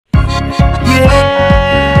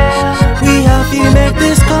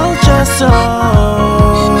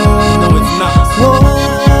song. No, it's not. Whoa,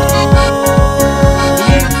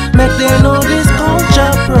 make them know this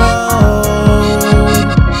culture proud.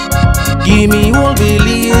 Give me whole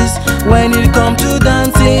Belize. When it come to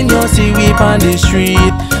dancing, you see we on the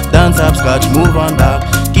street. Dance hopscotch, move on back.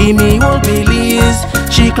 Give me whole Belize.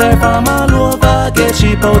 She clear from all over, get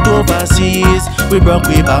ship out overseas. We broke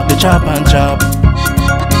way back the chop and chop.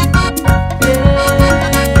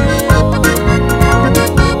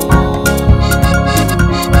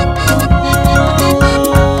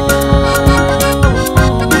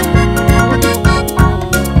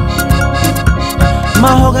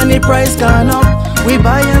 Mahogany price gone up, we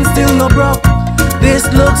buy and still no broke.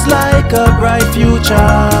 This looks like a bright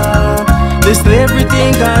future. This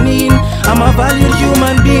everything gone in. I'm a valued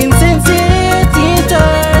human being since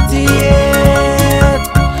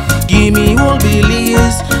 1838. Give me whole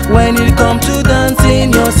Belize. When it come to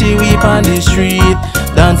dancing, you see we on the street.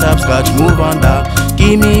 Dance hopscotch, move on back.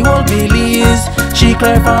 Give me whole Belize. She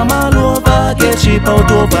clear from all over, get ship out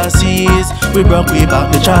overseas. We broke way back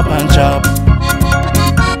the chop and chop.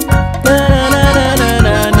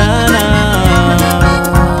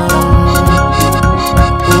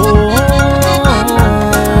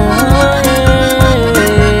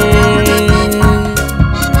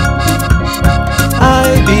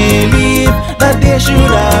 They should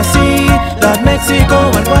have seen that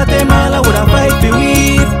Mexico and Guatemala would have fight for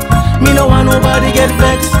we. Me no want nobody get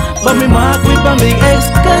vexed, but me mark with my big X,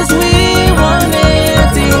 cause we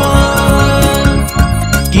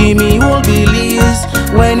 181. Give me whole Belize.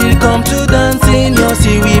 When it come to dancing, you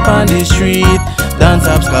see we on the street. Dance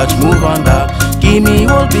hopscotch, move on back. Give me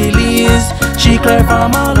whole Belize. She clear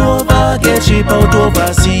from all over, get ship out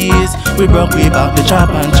overseas. We broke way back the chop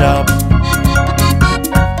and chop.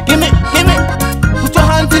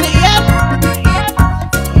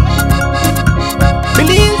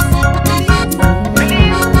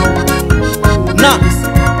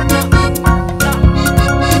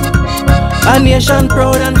 A nation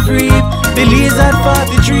proud and free, Belize at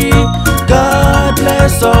 43. God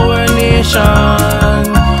bless our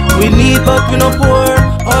nation. We need but we no poor.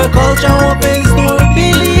 Our culture opens door.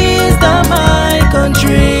 Belize the my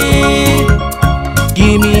country.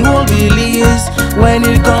 Give me whole Belize. When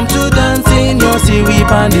it come to dancing, you see we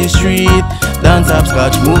on the street. Dance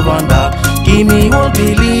hopscotch, move on back. Give me whole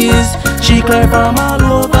Belize. She clear from all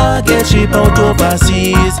over, get ship out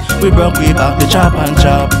overseas. We broke way back the chop and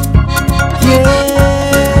chop.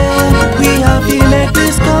 Yeah, we have to make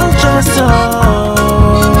this culture so